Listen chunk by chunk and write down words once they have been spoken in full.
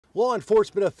Law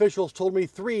enforcement officials told me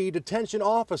 3 detention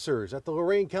officers at the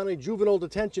Lorain County Juvenile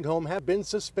Detention Home have been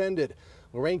suspended.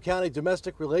 Lorain County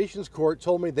Domestic Relations Court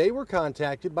told me they were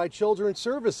contacted by Children's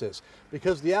Services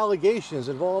because the allegations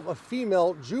involve a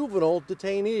female juvenile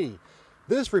detainee.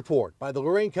 This report by the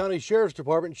Lorain County Sheriff's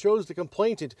Department shows the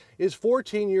complainant is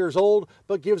 14 years old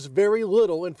but gives very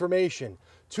little information.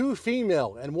 2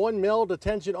 female and 1 male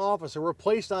detention officer were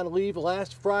placed on leave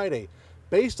last Friday.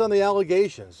 Based on the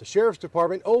allegations, the Sheriff's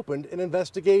Department opened an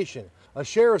investigation. A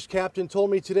sheriff's captain told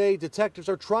me today detectives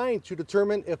are trying to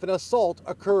determine if an assault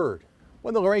occurred.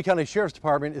 When the Lorain County Sheriff's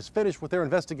Department is finished with their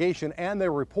investigation and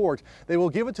their report, they will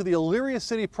give it to the Elyria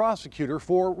City prosecutor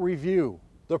for review.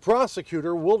 The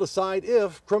prosecutor will decide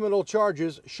if criminal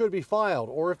charges should be filed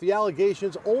or if the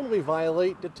allegations only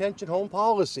violate detention home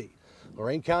policy.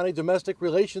 Lorain County Domestic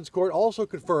Relations Court also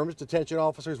confirms detention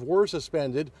officers were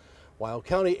suspended. While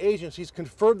county agencies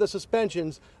confirmed the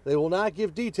suspensions, they will not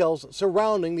give details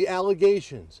surrounding the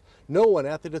allegations. No one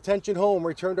at the detention home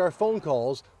returned our phone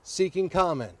calls seeking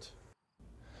comment.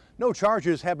 No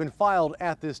charges have been filed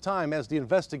at this time as the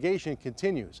investigation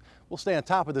continues. We'll stay on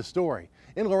top of this story.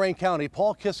 In Lorain County,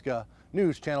 Paul Kiska,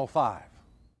 News Channel 5.